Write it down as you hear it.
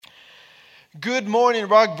Good morning,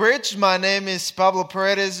 Rockbridge. My name is Pablo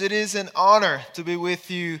Paredes. It is an honor to be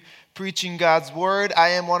with you preaching God's Word. I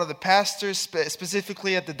am one of the pastors,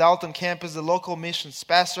 specifically at the Dalton campus, the local missions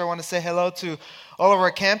pastor. I want to say hello to all of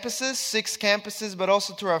our campuses, 6 campuses, but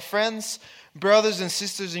also to our friends, brothers and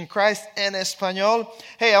sisters in Christ en Español.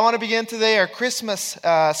 Hey, I want to begin today our Christmas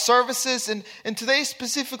services, and today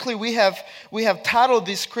specifically we have titled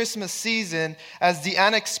this Christmas season as The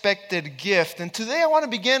Unexpected Gift. And today I want to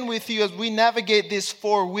begin with you as we navigate these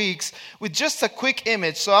 4 weeks with just a quick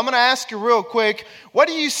image. So I'm going to ask you real quick, what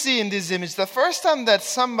do you see in this image? The first time that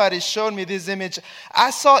somebody showed me this image,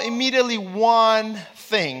 I saw immediately one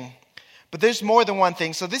thing. But there's more than one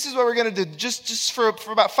thing. So this is what we're going to do. Just for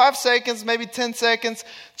about 5 seconds, maybe 10 seconds,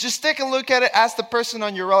 just take a look at it. Ask the person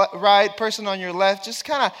on your right, person on your left. Just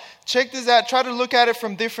kind of check this out. Try to look at it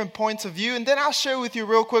from different points of view. And then I'll share with you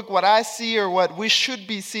real quick what I see or what we should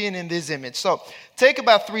be seeing in this image. So take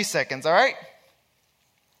about 3 seconds, all right?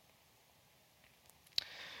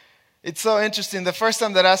 It's so interesting. The first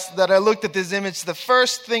time that I looked at this image, the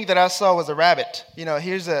first thing that I saw was a rabbit. You know,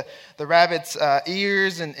 here's the rabbit's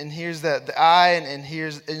ears, and here's the eye, and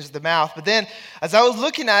here's the mouth. But then, as I was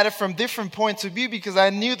looking at it from different points of view, because I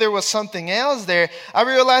knew there was something else there, I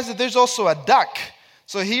realized that there's also a duck.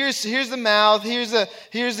 So here's the mouth, here's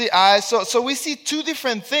the eyes. So we see 2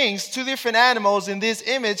 different things, 2 different animals in this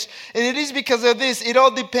image, and it is because of this. It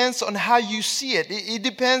all depends on how you see it. It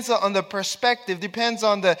depends on the perspective, depends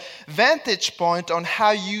on the vantage point on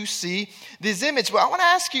how you see this image. But I want to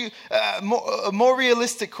ask you a more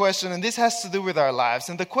realistic question, and this has to do with our lives.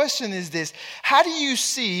 And the question is this: how do you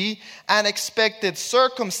see unexpected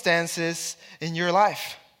circumstances in your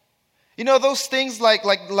life? You know, those things like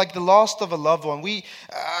the loss of a loved one.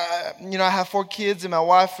 I have 4 kids, and my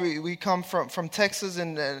wife, we come from Texas,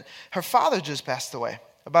 and her father just passed away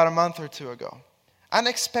about a month or 2 ago,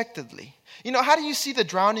 unexpectedly. You know, how do you see the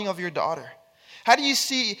drowning of your daughter? How do you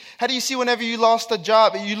see whenever you lost a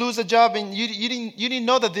job, you lose a job, and you didn't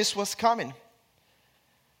know that this was coming?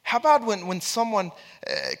 How about when someone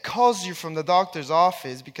calls you from the doctor's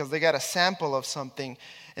office because they got a sample of something,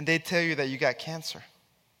 and they tell you that you got cancer?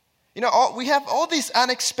 You know, we have all these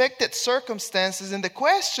unexpected circumstances, and the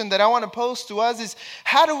question that I want to pose to us is,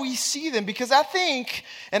 how do we see them? Because I think,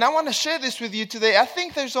 and I want to share this with you today, I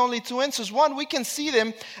think there's only 2 answers. One, we can see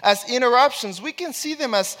them as interruptions. We can see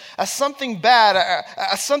them as something bad,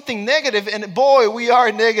 as something negative, and boy, we are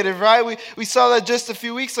negative, right? We saw that just a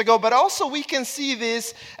few weeks ago, but also we can see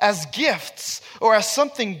this as gifts or as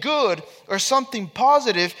something good or something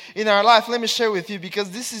positive in our life. Let me share with you, because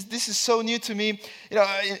this is so new to me. You know,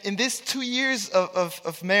 in these 2 years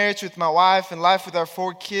of marriage with my wife and life with our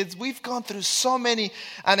 4 kids, we've gone through so many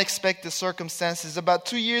unexpected circumstances. About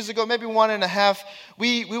 2 years ago, maybe 1.5,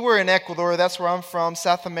 we were in Ecuador. That's where I'm from,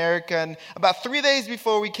 South America. And about 3 days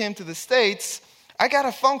before we came to the States, I got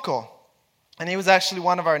a phone call. And he was actually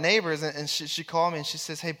one of our neighbors. And she called me and she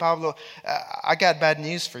says, "Hey, Pablo, I got bad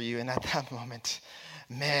news for you." And at that moment,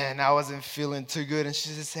 man, I wasn't feeling too good. And she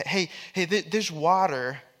said, hey, there's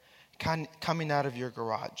water coming out of your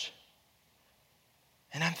garage.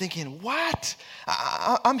 And I'm thinking, what?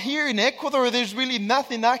 I'm here in Ecuador. There's really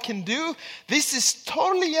nothing I can do. This is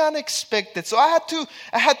totally unexpected. So I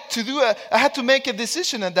had to make a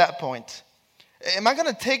decision at that point. Am I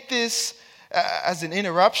going to take this as an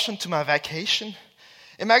interruption to my vacation?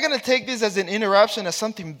 Am I going to take this as an interruption, as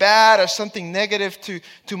something bad or something negative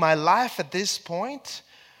to my life at this point?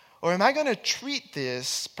 Or am I going to treat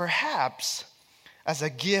this perhaps as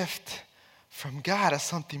a gift from God, as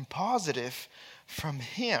something positive from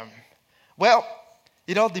Him? Well,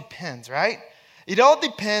 it all depends, right? It all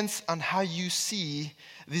depends on how you see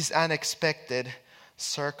these unexpected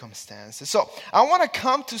circumstances. So I want to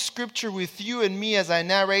come to Scripture with you and me as I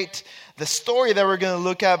narrate the story that we're going to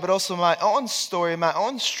look at, but also my own story, my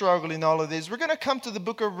own struggle in all of this. We're going to come to the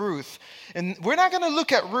book of Ruth. And we're not going to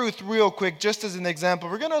look at Ruth real quick, just as an example.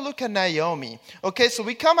 We're going to look at Naomi. Okay, so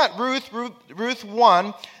we come at Ruth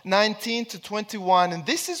 1, 19 to 21, and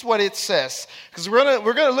this is what it says. Because we're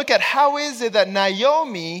going to look at how is it that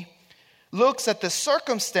Naomi looks at the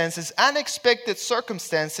circumstances, unexpected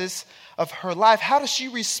circumstances of her life. How does she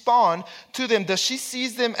respond to them? Does she see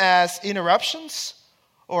them as interruptions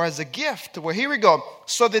or as a gift? Well, here we go.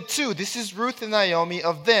 So the 2, this is Ruth and Naomi,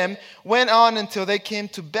 of them went on until they came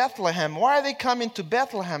to Bethlehem. Why are they coming to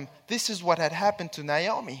Bethlehem? This is what had happened to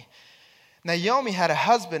Naomi. Naomi had a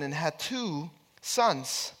husband and had 2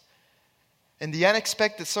 sons. And the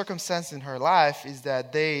unexpected circumstance in her life is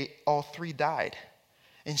that they all 3 died.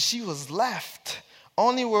 And she was left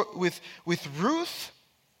only with Ruth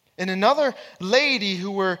and another lady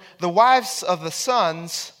who were the wives of the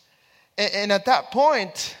sons, And at that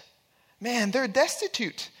point, man, they're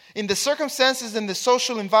destitute. In the circumstances and the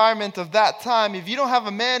social environment of that time, if you don't have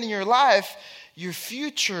a man in your life, your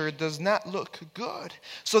future does not look good.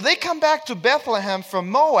 So they come back to Bethlehem from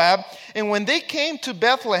Moab, and when they came to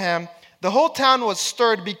Bethlehem, the whole town was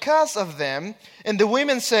stirred because of them. And the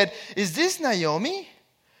women said, "Is this Naomi?"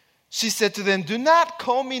 She said to them, "Do not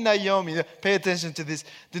call me Naomi." Pay attention to this.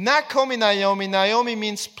 "Do not call me Naomi." Naomi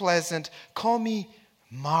means pleasant. Call me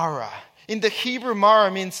Mara. In the Hebrew, Mara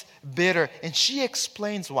means bitter. And she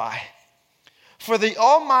explains why. "For the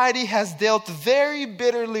Almighty has dealt very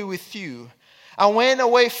bitterly with you. I went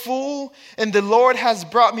away full, and the Lord has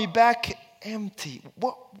brought me back empty."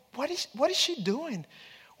 What is she doing?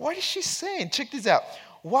 What is she saying? Check this out.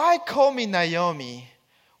 Why call me Naomi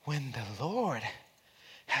when the Lord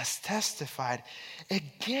has testified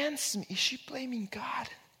against me? Is she blaming God?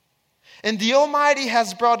 "And the Almighty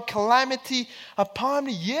has brought calamity upon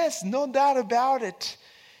me." Yes, no doubt about it.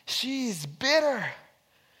 She is bitter.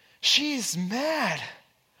 She is mad.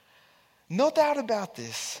 No doubt about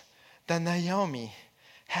this, that Naomi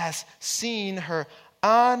has seen her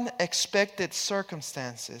unexpected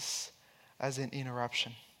circumstances as an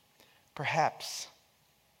interruption. Perhaps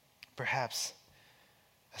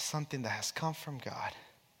as something that has come from God,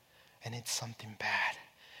 and it's something bad.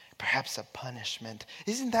 Perhaps a punishment.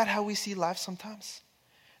 Isn't that how we see life sometimes?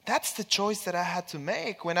 That's the choice that I had to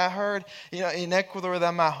make when I heard, in Ecuador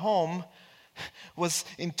that my home was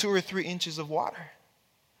in 2 or 3 inches of water.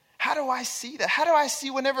 How do I see that? How do I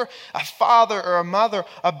see whenever a father or a mother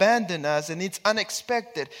abandon us and it's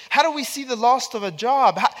unexpected? How do we see the loss of a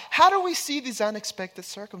job? How do we see these unexpected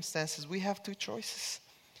circumstances? We have 2 choices.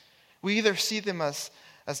 We either see them as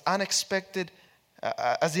unexpected,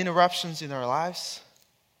 as interruptions in our lives,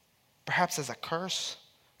 perhaps as a curse,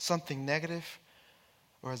 something negative,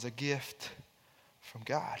 or as a gift from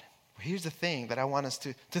God. Here's the thing that I want us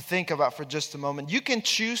to think about for just a moment. You can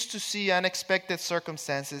choose to see unexpected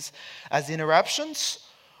circumstances as interruptions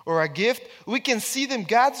or a gift. We can see them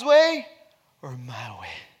God's way or my way.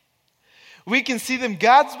 We can see them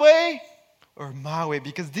God's way or my way.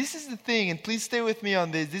 Because this is the thing, and please stay with me on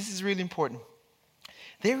this. This is really important.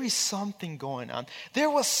 There is something going on. There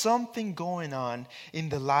was something going on in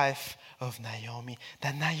the life of Naomi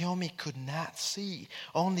that Naomi could not see.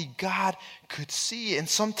 Only God could see. And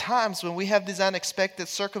sometimes when we have these unexpected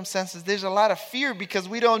circumstances, there's a lot of fear because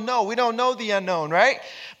we don't know. We don't know the unknown, right?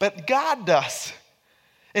 But God does.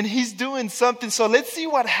 And He's doing something. So let's see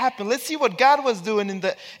what happened. Let's see what God was doing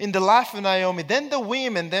in the life of Naomi. Then the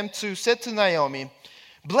women, them two, said to Naomi,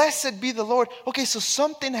 "Blessed be the Lord." Okay, so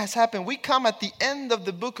something has happened. We come at the end of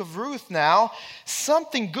the book of Ruth now.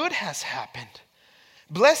 Something good has happened.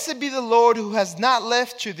 "Blessed be the Lord who has not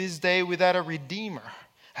left you this day without a redeemer,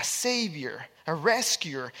 a savior, a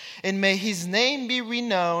rescuer, and may His name be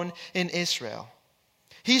renowned in Israel.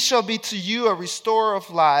 He shall be to you a restorer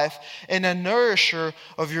of life and a nourisher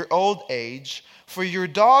of your old age. For your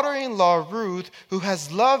daughter-in-law Ruth, who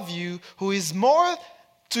has loved you, who is more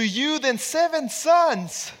to you than 7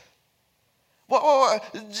 sons."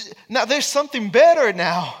 Now there's something better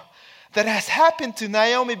now that has happened to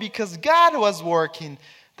Naomi because God was working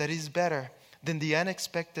that is better than the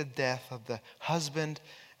unexpected death of the husband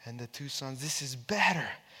and the 2 sons. This is better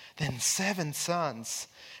than 7 sons.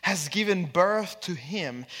 Has given birth to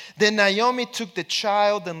him. Then Naomi took the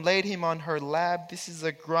child and laid him on her lap. This is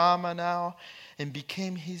a grandma now, and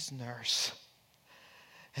became his nurse.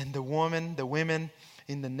 And the women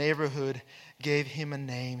in the neighborhood gave him a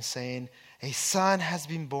name, saying, "A son has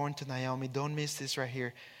been born to Naomi." Don't miss this right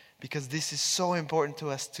here, because this is so important to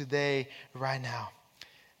us today, right now.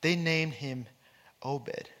 They named him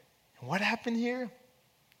Obed. And what happened here?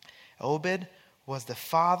 Obed was the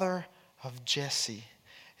father of Jesse,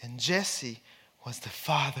 and Jesse was the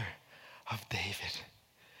father of David.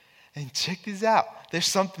 And check this out. There's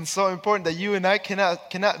something so important that you and I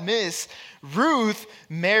cannot miss. Ruth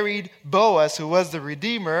married Boaz, who was the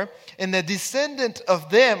Redeemer, and the descendant of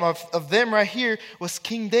them right here was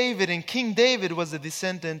King David, and King David was a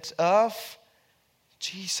descendant of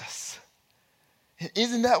Jesus.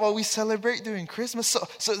 Isn't that what we celebrate during Christmas?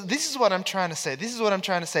 So this is what I'm trying to say.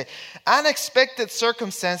 Unexpected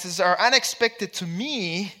circumstances are unexpected to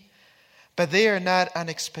me, but they are not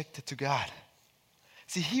unexpected to God.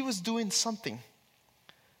 See, He was doing something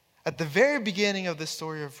at the very beginning of the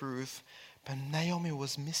story of Ruth, but Naomi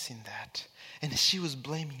was missing that. And she was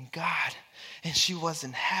blaming God. And she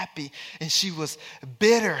wasn't happy. And she was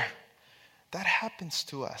bitter. That happens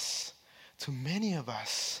to us, to many of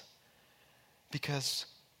us, because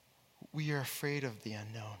we are afraid of the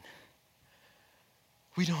unknown.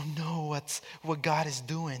 We don't know what God is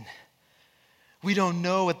doing. We don't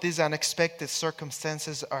know what these unexpected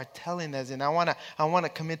circumstances are telling us. And I want to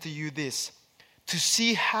commit to you this. To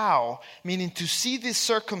see how, meaning to see these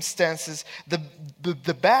circumstances,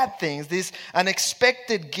 the bad things, this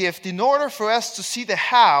unexpected gift, in order for us to see the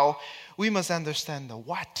how, we must understand the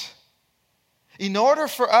what. In order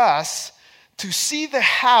for us to see the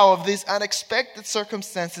how of these unexpected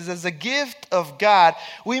circumstances as a gift of God,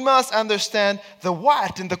 we must understand the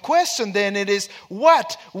what. And the question then it is,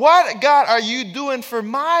 what? What, God, are you doing for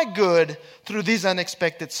my good through these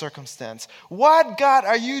unexpected circumstances? What, God,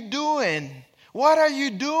 are you doing? What are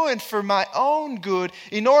you doing for my own good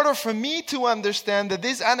in order for me to understand that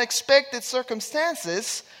these unexpected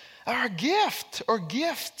circumstances are a gift or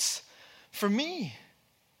gifts for me?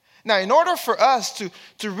 Now, in order for us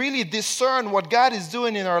to really discern what God is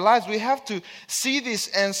doing in our lives, we have to see this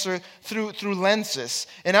answer through lenses.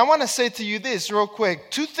 And I want to say to you this real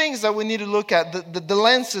quick. Two things that we need to look at, the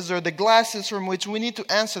lenses or the glasses from which we need to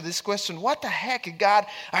answer this question. What the heck, God,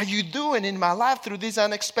 are you doing in my life through these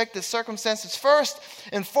unexpected circumstances? First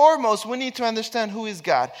and foremost, we need to understand who is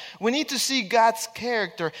God. We need to see God's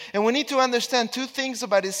character. And we need to understand two things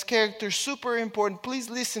about His character, super important.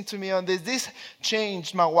 Please listen to me on this. This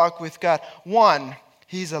changed my walk with God. One,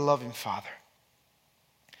 He's a loving Father.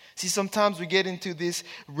 See, sometimes we get into this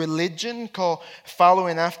religion called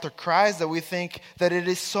following after Christ that we think that it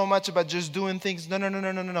is so much about just doing things.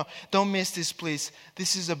 No. Don't miss this, please.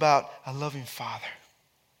 This is about a loving Father.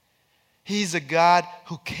 He's a God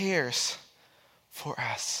who cares for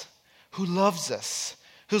us, who loves us,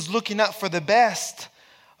 who's looking out for the best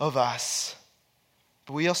of us.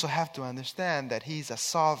 But we also have to understand that He's a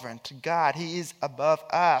sovereign God. He is above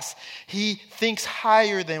us. He thinks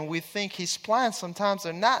higher than we think. His plans sometimes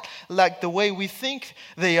are not like the way we think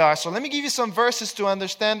they are. So let me give you some verses to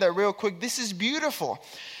understand that real quick. This is beautiful.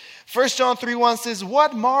 1 John 3:1 says,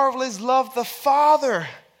 "What marvelous love the Father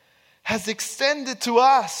has extended to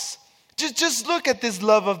us." Just look at this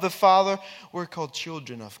love of the Father. We're called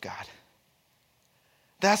children of God.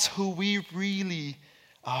 That's who we really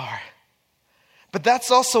are. But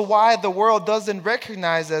that's also why the world doesn't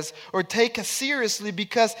recognize us or take us seriously,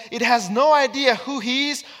 because it has no idea who He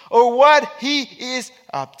is or what He is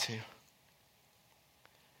up to.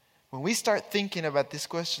 When we start thinking about this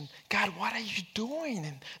question, God, what are you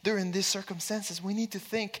doing during these circumstances? We need to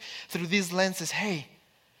think through these lenses. Hey,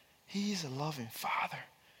 He is a loving Father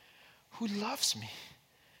who loves me.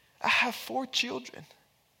 I have 4 children,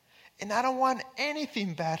 and I don't want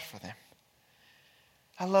anything bad for them.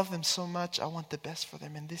 I love them so much, I want the best for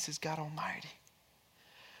them, and this is God Almighty.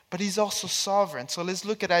 But He's also sovereign. So let's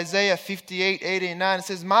look at Isaiah 58:8-9. It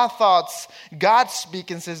says, my thoughts, God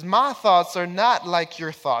speaking, says, my thoughts are not like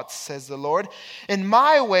your thoughts, says the Lord, and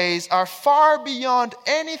my ways are far beyond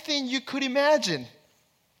anything you could imagine.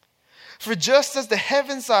 For just as the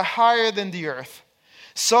heavens are higher than the earth,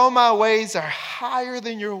 so my ways are higher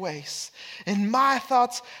than your ways, and my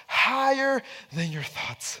thoughts higher than your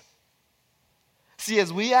thoughts. See,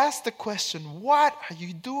 as we ask the question, what are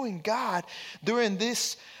you doing, God, during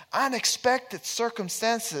these unexpected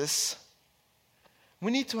circumstances?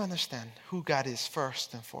 We need to understand who God is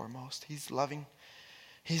first and foremost. He's loving.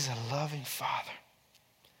 He's a loving Father.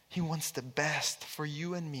 He wants the best for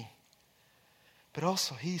you and me. But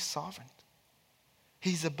also, He's sovereign.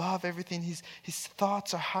 He's above everything. His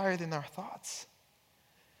thoughts are higher than our thoughts.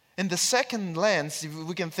 And the second lens, if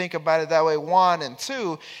we can think about it that way, 1 and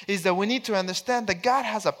 2, is that we need to understand that God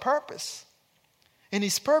has a purpose. And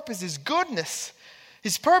His purpose is goodness.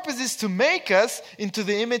 His purpose is to make us into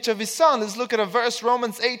the image of His Son. Let's look at a verse,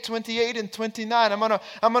 Romans 8:28 and 29.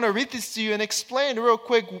 I'm gonna read this to you and explain real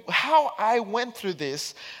quick how I went through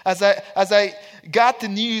this as I got the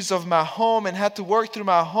news of my home and had to work through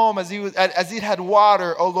my home as it had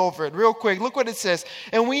water all over it. Real quick, look what it says.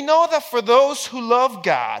 And we know that for those who love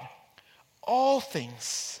God, all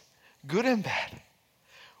things, good and bad,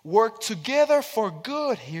 work together for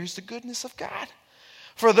good. Here's the goodness of God.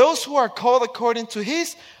 For those who are called according to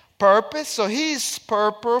His purpose, so He is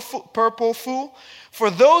purposeful.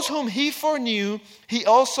 For those whom He foreknew, He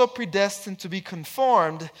also predestined to be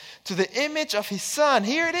conformed to the image of His Son.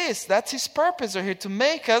 Here it is. That's His purpose right here, to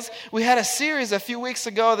make us. We had a series a few weeks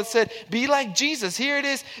ago that said, be like Jesus. Here it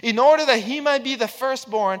is, in order that He might be the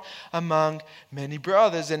firstborn among many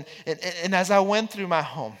brothers. And as I went through my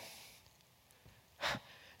home,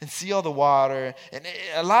 and see all the water, and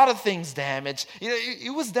a lot of things damaged.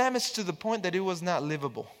 It was damaged to the point that it was not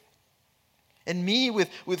livable. And me with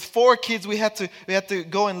 4 kids, we had to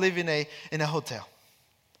go and live in a hotel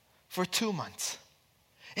for 2 months.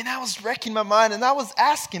 And I was wrecking my mind, and I was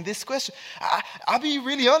asking this question. I'll be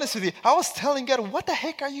really honest with you. I was telling God, what the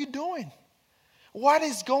heck are you doing? What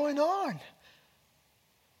is going on?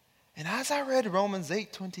 And as I read Romans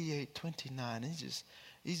 8:28-29,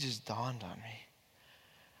 it just dawned on me.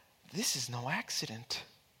 This is no accident.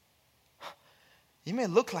 It may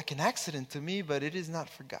look like an accident to me, but it is not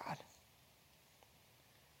for God.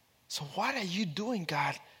 So what are you doing,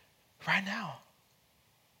 God, right now?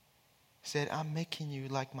 He said, I'm making you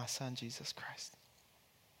like my son, Jesus Christ.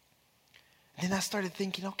 Then I started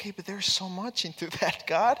thinking, okay, but there's so much into that,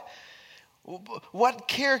 God. What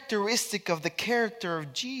characteristic of the character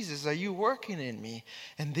of Jesus are you working in me?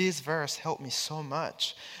 And this verse helped me so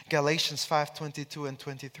much. Galatians 5:22 and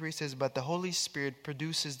 23 says, but the Holy Spirit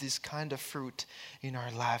produces this kind of fruit in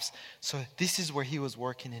our lives. So this is where he was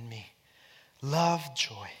working in me. Love,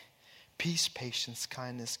 joy, peace, patience,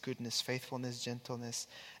 kindness, goodness, faithfulness, gentleness,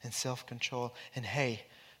 and self-control. And hey,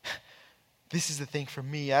 this is the thing for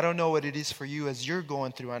me. I don't know what it is for you as you're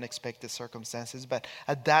going through unexpected circumstances, but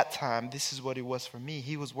at that time, this is what it was for me.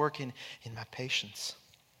 He was working in my patience.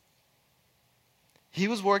 He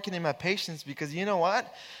was working in my patience because you know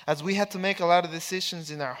what? As we had to make a lot of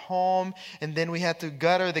decisions in our home, and then we had to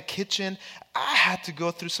gutter the kitchen, I had to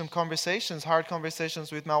go through some conversations, hard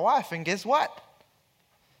conversations with my wife. And guess what?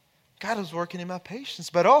 God was working in my patience,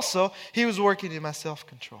 but also he was working in my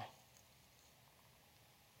self-control.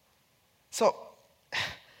 So,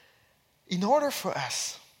 in order for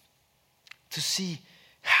us to see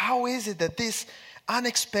how is it that these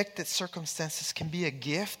unexpected circumstances can be a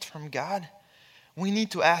gift from God, we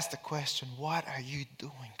need to ask the question, what are you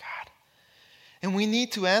doing, God? And we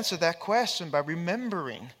need to answer that question by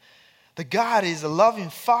remembering that God is a loving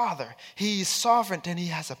Father. He is sovereign and he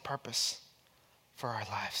has a purpose for our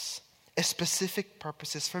lives. A specific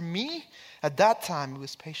purposes. For me, at that time, it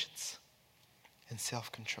was patience and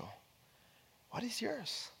self-control. What is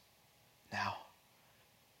yours now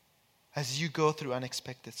as you go through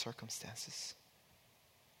unexpected circumstances?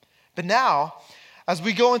 But now, as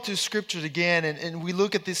we go into Scripture again and we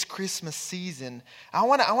look at this Christmas season, I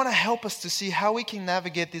want to help us to see how we can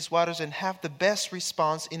navigate these waters and have the best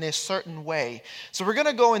response in a certain way. So we're going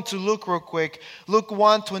to go into Luke real quick, Luke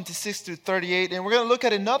 1:26-38, and we're going to look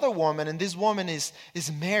at another woman, and this woman is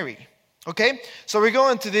Mary. Okay, so we're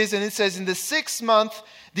going to this, and it says, in the 6th month,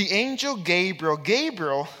 the angel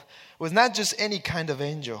Gabriel was not just any kind of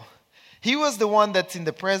angel. He was the one that's in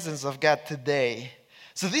the presence of God today.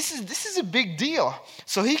 So this is a big deal.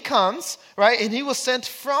 So he comes, right, and he was sent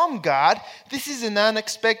from God. This is an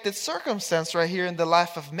unexpected circumstance right here in the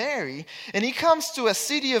life of Mary. And he comes to a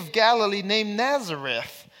city of Galilee named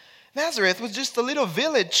Nazareth. Nazareth was just a little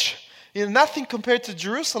village, nothing compared to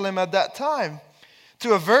Jerusalem at that time.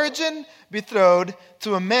 To a virgin betrothed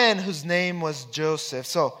to a man whose name was Joseph.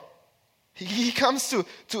 So he comes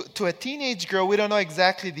to a teenage girl. We don't know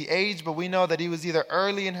exactly the age, but we know that he was either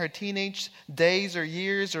early in her teenage days or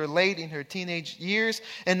years or late in her teenage years.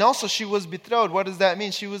 And also she was betrothed. What does that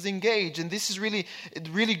mean? She was engaged. And this is really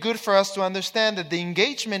good for us to understand that the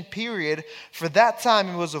engagement period for that time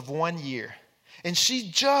it was of 1 year. And she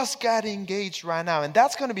just got engaged right now. And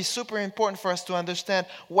that's going to be super important for us to understand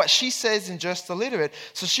what she says in just a little bit.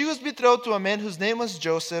 So she was betrothed to a man whose name was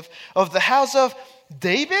Joseph of the house of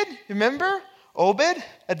David. Remember? Obed,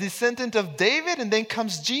 a descendant of David. And then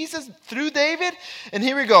comes Jesus through David. And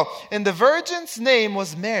here we go. And the virgin's name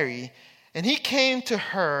was Mary. And he came to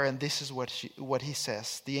her. And this is what he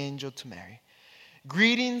says, the angel to Mary.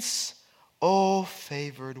 Greetings, O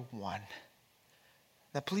favored one.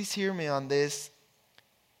 Now, please hear me on this.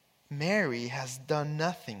 Mary has done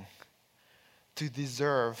nothing to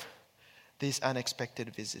deserve this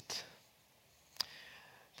unexpected visit.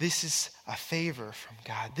 This is a favor from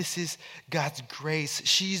God. This is God's grace.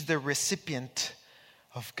 She's the recipient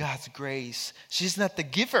of God's grace. She's not the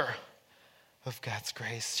giver of God's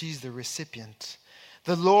grace. She's the recipient.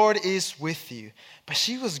 The Lord is with you. But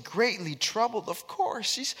she was greatly troubled, of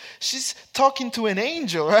course. She's talking to an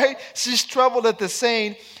angel, right? She's troubled at the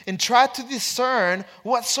saying and tried to discern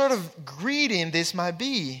what sort of greeting this might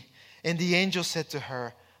be. And the angel said to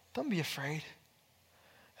her, don't be afraid.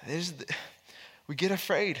 We get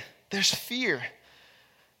afraid. There's fear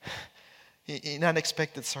in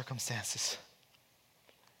unexpected circumstances.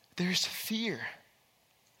 There's fear.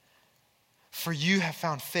 For you have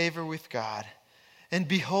found favor with God. And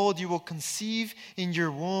behold, you will conceive in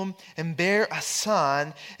your womb and bear a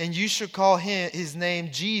son, and you shall call his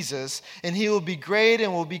name Jesus, and he will be great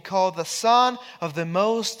and will be called the Son of the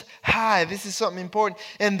Most High. This is something important.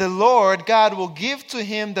 And the Lord God will give to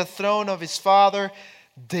him the throne of his father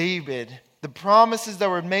David. The promises that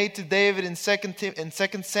were made to David in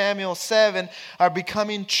 2 Samuel 7 are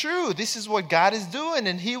becoming true. This is what God is doing.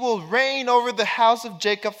 And he will reign over the house of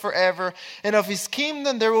Jacob forever. And of his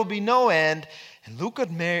kingdom there will be no end. And look what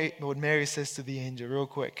Mary says to the angel real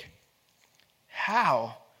quick.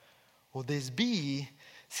 How will this be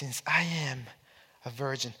since I am a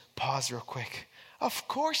virgin? Pause real quick. Of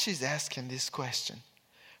course she's asking this question.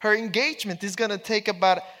 Her engagement is going to take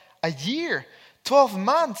about a year. 12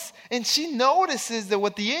 months, and she notices that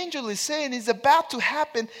what the angel is saying is about to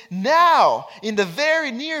happen now, in the very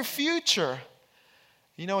near future.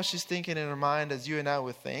 You know what she's thinking in her mind, as you and I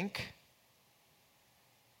would think?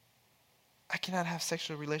 I cannot have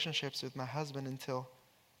sexual relationships with my husband until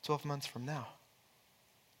 12 months from now.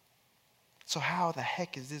 So how the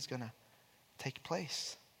heck is this going to take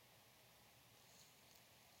place?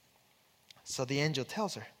 So the angel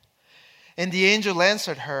tells her. And the angel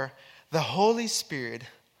answered her, the Holy Spirit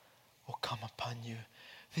will come upon you.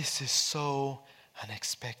 This is so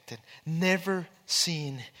unexpected, never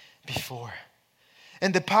seen before.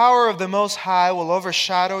 And the power of the Most High will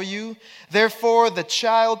overshadow you. Therefore, the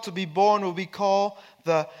child to be born will be called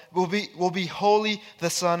will be holy, the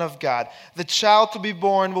Son of God. The child to be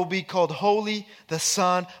born will be called holy, the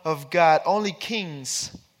Son of God. Only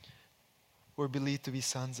kings were believed to be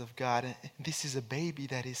sons of God. And this is a baby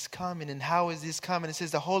that is coming. And how is this coming? It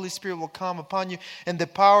says the Holy Spirit will come upon you and the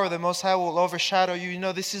power of the Most High will overshadow you. You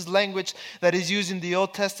know, this is language that is used in the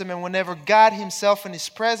Old Testament whenever God himself and his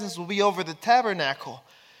presence will be over the tabernacle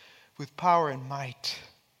with power and might.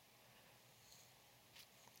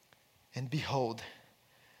 And behold,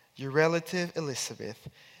 your relative Elizabeth,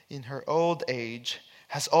 in her old age,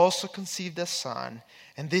 has also conceived a son,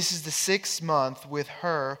 and this is the 6th month with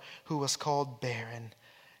her who was called barren.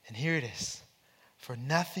 And here it is. For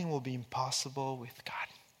nothing will be impossible with God.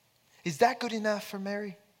 Is that good enough for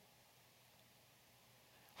Mary?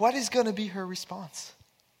 What is going to be her response?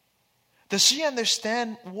 Does she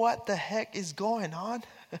understand what the heck is going on?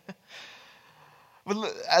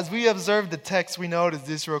 Well, as we observe the text, we notice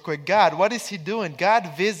this real quick. God, what is he doing?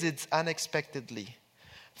 God visits unexpectedly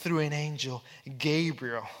through an angel,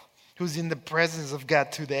 Gabriel, who's in the presence of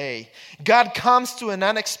God today. God comes to an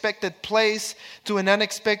unexpected place, to an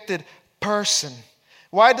unexpected person.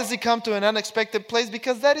 Why does he come to an unexpected place?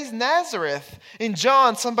 Because that is Nazareth. In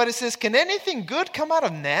John, somebody says, can anything good come out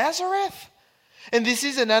of Nazareth? And this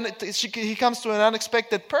is he comes to an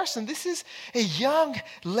unexpected person. This is a young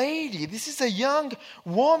lady. This is a young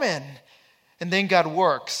woman. And then God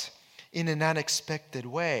works in an unexpected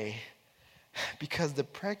way, because the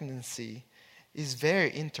pregnancy is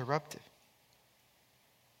very interruptive.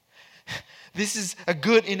 This is a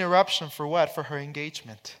good interruption for what? For her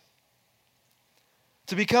engagement.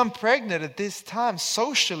 To become pregnant at this time,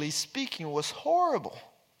 socially speaking, was horrible.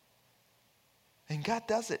 And God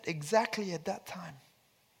does it exactly at that time.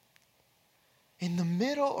 In the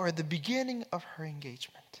middle or at the beginning of her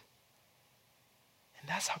engagement. And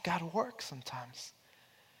that's how God works sometimes.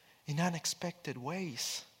 In unexpected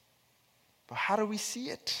ways. But how do we see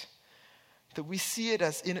it? Do we see it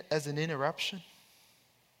as an interruption?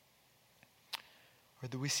 Or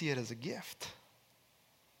do we see it as a gift?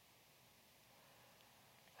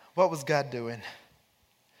 What was God doing?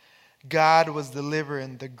 God was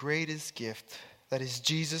delivering the greatest gift, that is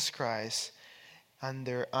Jesus Christ,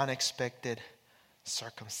 under unexpected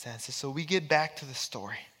circumstances. So we get back to the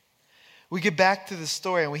story.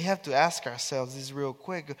 And we have to ask ourselves this real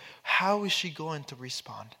quick. How is she going to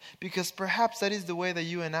respond? Because perhaps that is the way that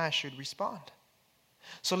you and I should respond.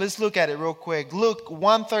 So let's look at it real quick. Luke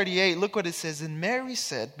 1:38, look what it says. And Mary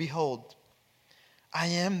said, behold, I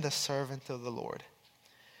am the servant of the Lord.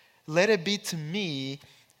 Let it be to me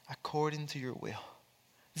according to your will.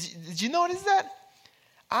 Did you notice that?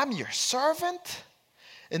 I'm your servant,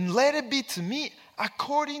 and let it be to me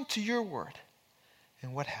according to your word.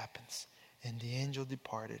 And what happens? And the angel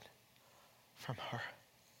departed from her.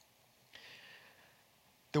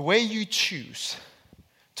 The way you choose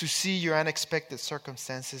to see your unexpected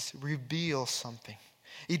circumstances reveals something.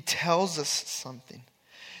 It tells us something.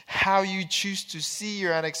 How you choose to see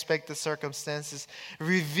your unexpected circumstances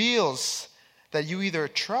reveals that you either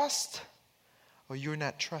trust or you're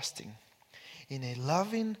not trusting in a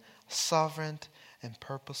loving, sovereign, and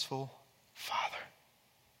purposeful Father.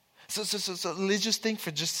 So let's just think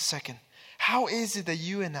for just a second. How is it that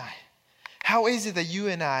you and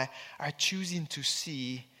I are choosing to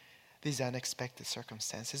see these unexpected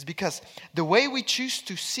circumstances? Because the way we choose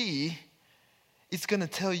to see, it's going to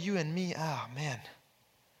tell you and me, man,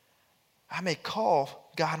 I may call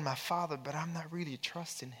God my Father, but I'm not really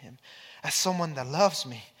trusting him as someone that loves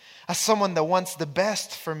me, as someone that wants the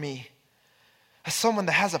best for me. as someone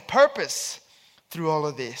that has a purpose through all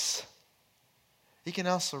of this, He can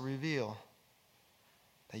also reveal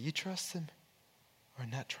that you trust Him or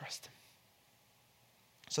not trust Him.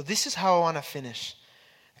 So this is how I want to finish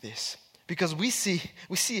this. Because we see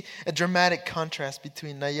a dramatic contrast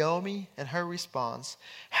between Naomi and her response,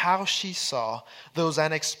 how she saw those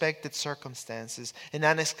unexpected circumstances, an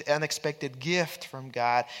unexpected gift from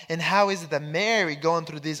God, and how is it that Mary, going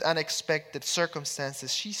through these unexpected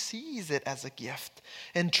circumstances, she sees it as a gift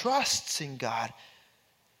and trusts in God.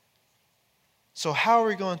 So how are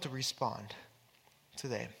we going to respond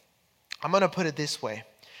today? I'm going to put it this way.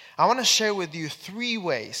 I want to share with you 3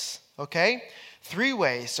 ways, okay? 3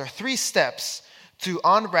 ways or 3 steps to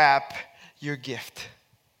unwrap your gift.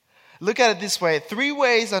 Look at it this way. 3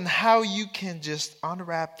 ways on how you can just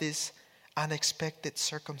unwrap these unexpected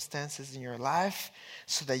circumstances in your life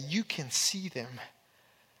so that you can see them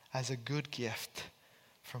as a good gift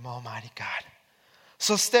from Almighty God.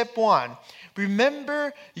 So step 1,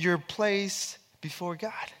 remember your place before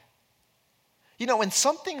God. You know, when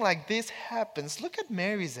something like this happens, look at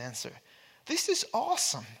Mary's answer. This is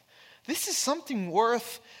awesome. This is something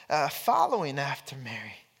worth following after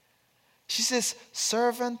Mary. She says,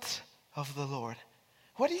 servant of the Lord.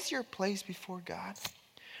 What is your place before God?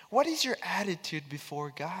 What is your attitude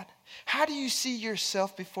before God? How do you see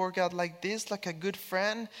yourself before God like this? Like a good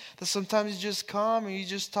friend that sometimes you just come and you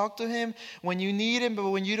just talk to Him when you need Him, but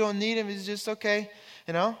when you don't need Him, it's just okay,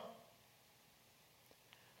 you know?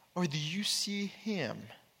 Or do you see Him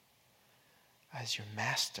as your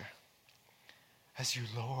master, as your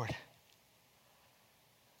Lord?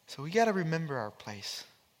 So we got to remember our place.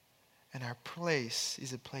 And our place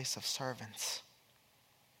is a place of servants.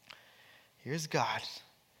 Here's God,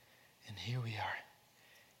 and here we are.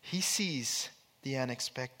 He sees the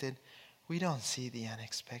unexpected. We don't see the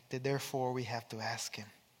unexpected. Therefore, we have to ask Him,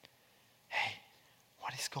 hey,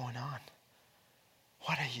 what is going on?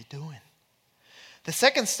 What are you doing? The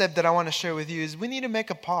second step that I want to share with you is we need to make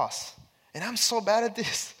a pause. And I'm so bad at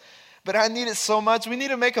this, but I need it so much. We need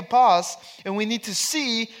to make a pause and we need to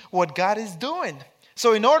see what God is doing.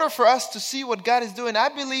 So in order for us to see what God is doing, I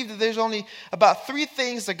believe that there's only about 3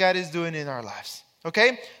 things that God is doing in our lives.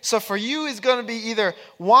 Okay? So for you, it's going to be either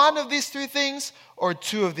one of these 3 things or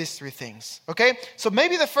 2 of these 3 things. Okay? So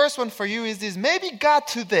maybe the first one for you is this. Maybe God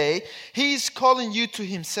today, He's calling you to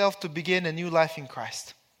Himself to begin a new life in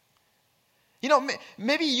Christ. You know,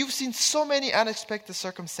 maybe you've seen so many unexpected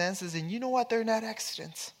circumstances, and you know what? They're not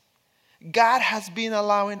accidents. God has been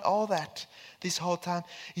allowing all that this whole time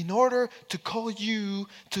in order to call you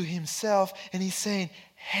to Himself. And He's saying,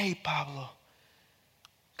 hey, Pablo,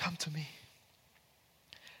 come to me.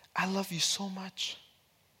 I love you so much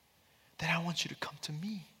that I want you to come to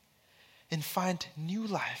me and find new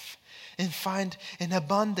life and find an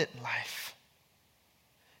abundant life.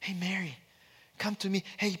 Hey, Mary, come to me.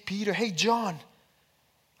 Hey, Peter. Hey, John.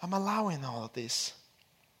 I'm allowing all of this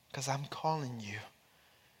because I'm calling you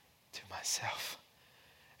to myself.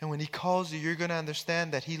 And when He calls you, you're going to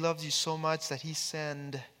understand that He loves you so much that He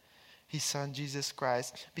sent His Son, Jesus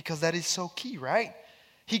Christ, because that is so key, right?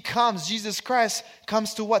 Jesus Christ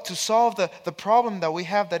comes to what? To solve the problem that we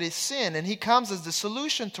have, that is sin. And He comes as the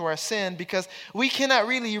solution to our sin because we cannot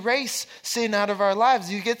really erase sin out of our lives.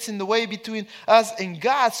 It gets in the way between us and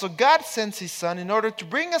God. So God sends His Son in order to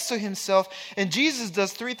bring us to Himself. And Jesus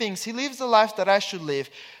does 3 things. He lives the life that I should live.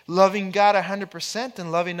 Loving God 100%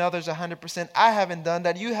 and loving others 100%. I haven't done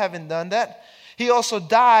that. You haven't done that. He also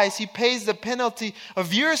dies. He pays the penalty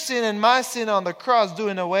of your sin and my sin on the cross,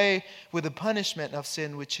 doing away with the punishment of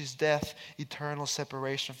sin, which is death, eternal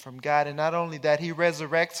separation from God. And not only that, He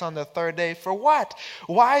resurrects on the 3rd day. For what?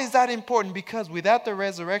 Why is that important? Because without the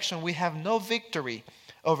resurrection, we have no victory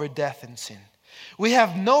over death and sin. We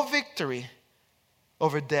have no victory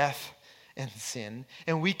over death and sin.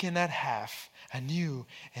 And we cannot have a new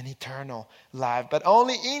and eternal life. But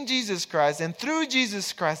only in Jesus Christ and through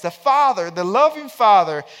Jesus Christ, the Father, the loving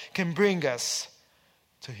Father, can bring us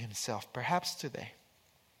to Himself. Perhaps today,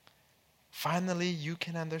 finally you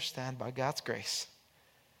can understand by God's grace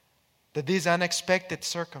that these unexpected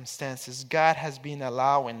circumstances, God has been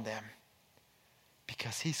allowing them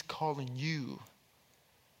because He's calling you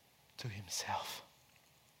to Himself.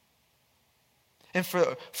 And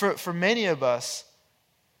for many of us,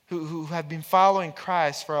 who have been following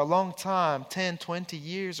Christ for a long time, 10, 20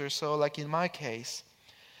 years or so, like in my case,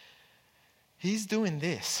 He's doing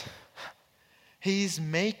this. He's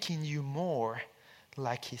making you more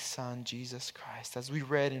like His Son, Jesus Christ, as we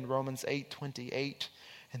read in Romans 8:28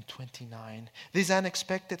 and 29. These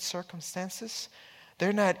unexpected circumstances,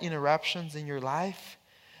 they're not interruptions in your life.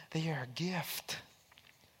 They are a gift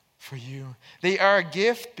for you. They are a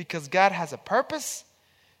gift because God has a purpose,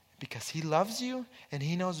 because He loves you and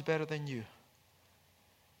He knows better than you.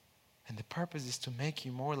 And the purpose is to make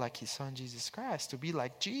you more like His Son, Jesus Christ, to be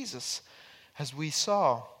like Jesus, as we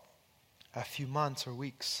saw a few months or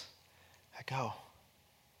weeks ago.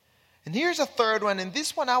 And here's a third one, and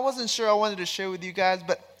this one I wasn't sure I wanted to share with you guys,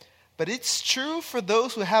 but it's true for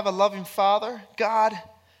those who have a loving Father, God,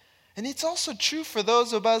 and it's also true for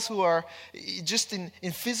those of us who are just in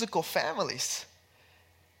physical families.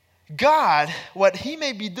 God, what He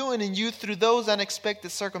may be doing in you through those unexpected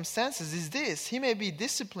circumstances is this. He may be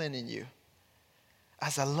disciplining you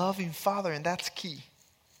as a loving Father, and that's key.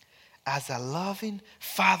 As a loving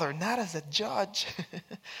Father, not as a judge.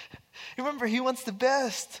 Remember, He wants the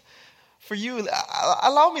best for you.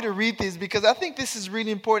 Allow me to read this because I think this is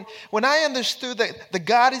really important. When I understood that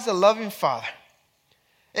God is a loving Father,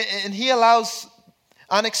 and He allows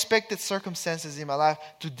unexpected circumstances in my life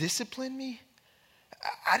to discipline me,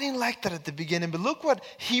 I didn't like that at the beginning, but look what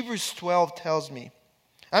Hebrews 12 tells me.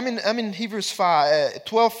 I'm in Hebrews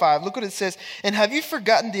 12:5. Look what it says. And have you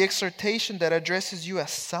forgotten the exhortation that addresses you as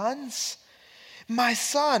sons? My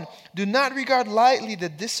son, do not regard lightly the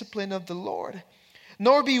discipline of the Lord,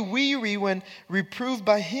 nor be weary when reproved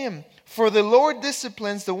by Him. For the Lord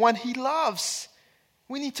disciplines the one He loves.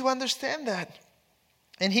 We need to understand that.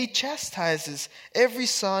 And He chastises every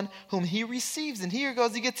son whom He receives. And here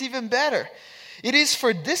goes, it gets even better. It is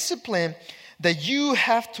for discipline that you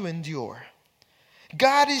have to endure.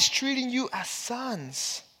 God is treating you as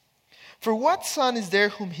sons. For what son is there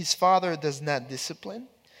whom his father does not discipline?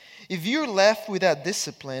 If you're left without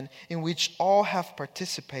discipline in which all have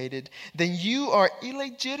participated, then you are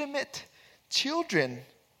illegitimate children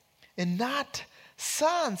and not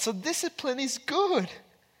sons. So discipline is good.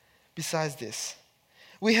 Besides this,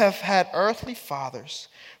 we have had earthly fathers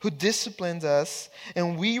who disciplined us,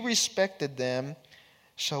 and we respected them.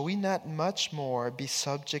 Shall we not much more be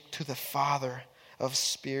subject to the Father of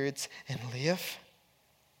spirits and live?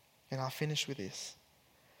 And I'll finish with this.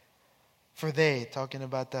 For they, talking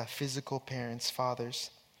about the physical parents,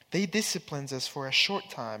 fathers, they disciplined us for a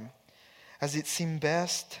short time, as it seemed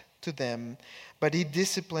best to them, but He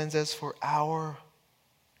disciplines us for our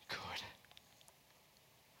good.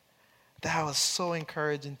 That was so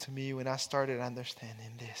encouraging to me when I started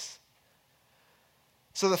understanding this.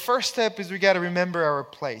 So the first step is we got to remember our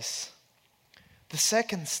place. The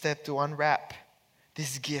second step to unwrap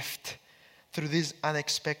this gift through these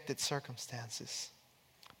unexpected circumstances.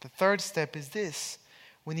 The third step is this.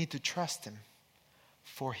 We need to trust Him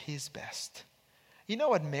for His best. You know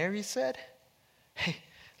what Mary said? Hey,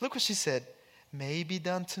 look what she said. May it be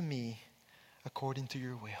done to me according to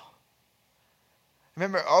your will.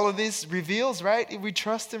 Remember, all of this reveals, right? If we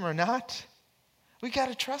trust Him or not. We got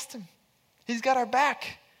to trust Him. He's got our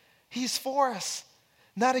back. He's for us,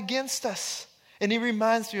 not against us. And it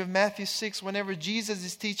reminds me of Matthew 6, whenever Jesus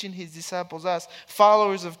is teaching His disciples, us,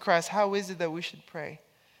 followers of Christ, how is it that we should pray?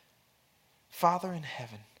 Father in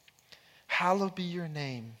heaven, hallowed be your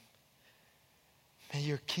name. May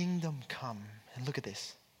your kingdom come. And look at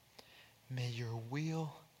this. May your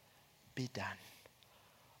will be done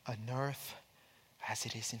on earth as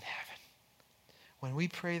it is in heaven. When we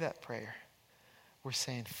pray that prayer, we're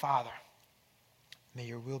saying, Father, may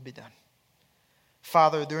your will be done.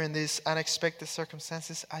 Father, during these unexpected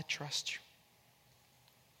circumstances, I trust you.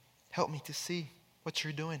 Help me to see what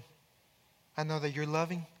you're doing. I know that you're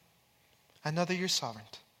loving. I know that you're sovereign.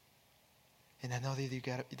 And I know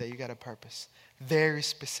that you got a purpose. Very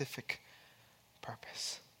specific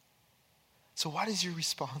purpose. So what is your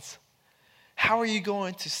response? How are you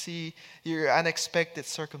going to see your unexpected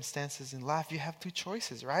circumstances in life? You have two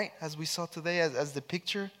choices, right? As we saw today, as the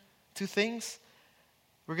picture, two things.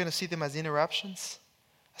 We're going to see them as interruptions,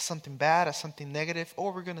 as something bad, as something negative,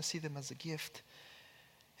 or we're going to see them as a gift.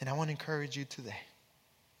 And I want to encourage you today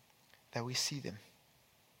that we see them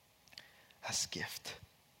as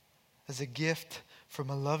a gift from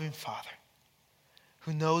a loving Father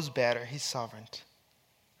who knows better. He's sovereign,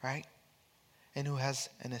 right? And who has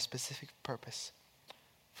a specific purpose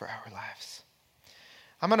for our lives.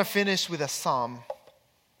 I'm going to finish with a psalm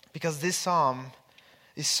because this psalm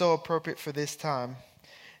is so appropriate for this time.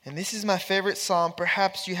 And this is my favorite psalm.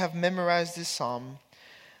 Perhaps you have memorized this psalm,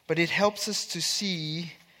 but it helps us to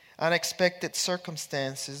see unexpected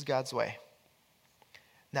circumstances God's way,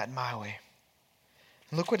 not my way.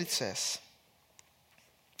 Look what it says.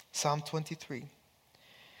 Psalm 23.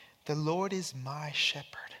 The Lord is my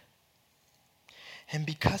shepherd, and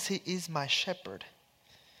because He is my shepherd,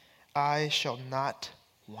 I shall not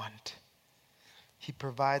want. He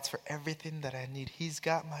provides for everything that I need. He's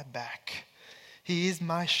got my back. He is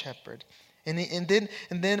my shepherd. And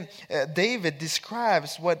then David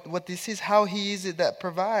describes what this is, how he is it that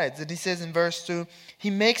provides. And he says in verse 2, He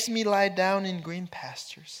makes me lie down in green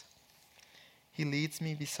pastures. He leads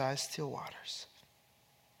me beside still waters.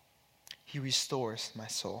 He restores my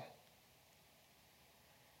soul.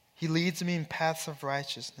 He leads me in paths of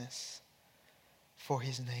righteousness for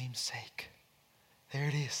His name's sake. There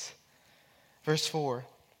it is. Verse 4.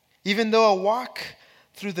 Even though I walk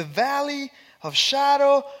through the valley of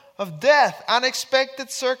shadow of death,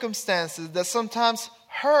 unexpected circumstances that sometimes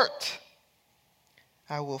hurt,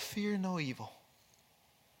 I will fear no evil,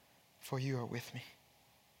 for you are with me.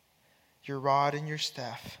 Your rod and your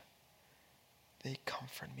staff, they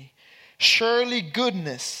comfort me. Surely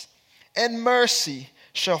goodness and mercy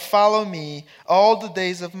shall follow me all the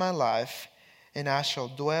days of my life, and I shall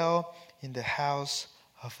dwell in the house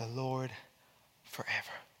of the Lord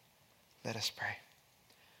forever. Let us pray.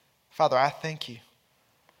 Father, I thank you.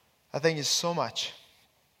 I thank you so much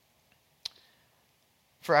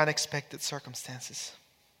for unexpected circumstances.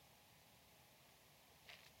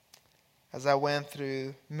 As I went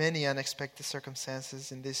through many unexpected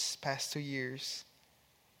circumstances in these past 2 years,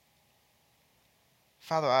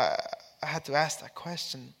 Father, I had to ask that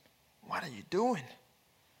question, what are you doing?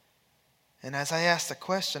 And as I asked the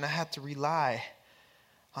question, I had to rely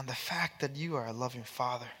on the fact that you are a loving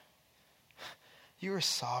Father. You are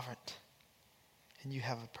sovereign. And you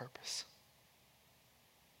have a purpose.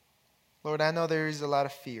 Lord, I know there is a lot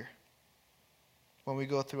of fear when we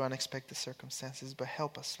go through unexpected circumstances, but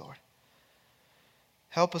help us, Lord.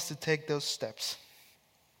 Help us to take those steps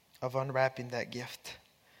of unwrapping that gift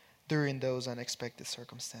during those unexpected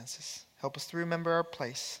circumstances. Help us to remember our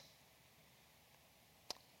place.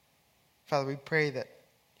 Father, we pray that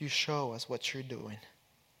you show us what you're doing.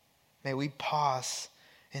 May we pause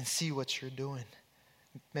and see what you're doing.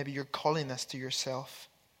 Maybe you're calling us to yourself.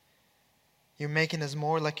 You're making us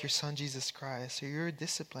more like your Son, Jesus Christ. Or you're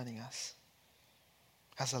disciplining us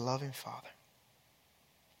as a loving Father.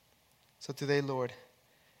 So today, Lord,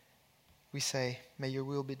 we say, may your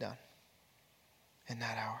will be done and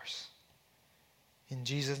not ours. In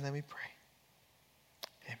Jesus' name we pray.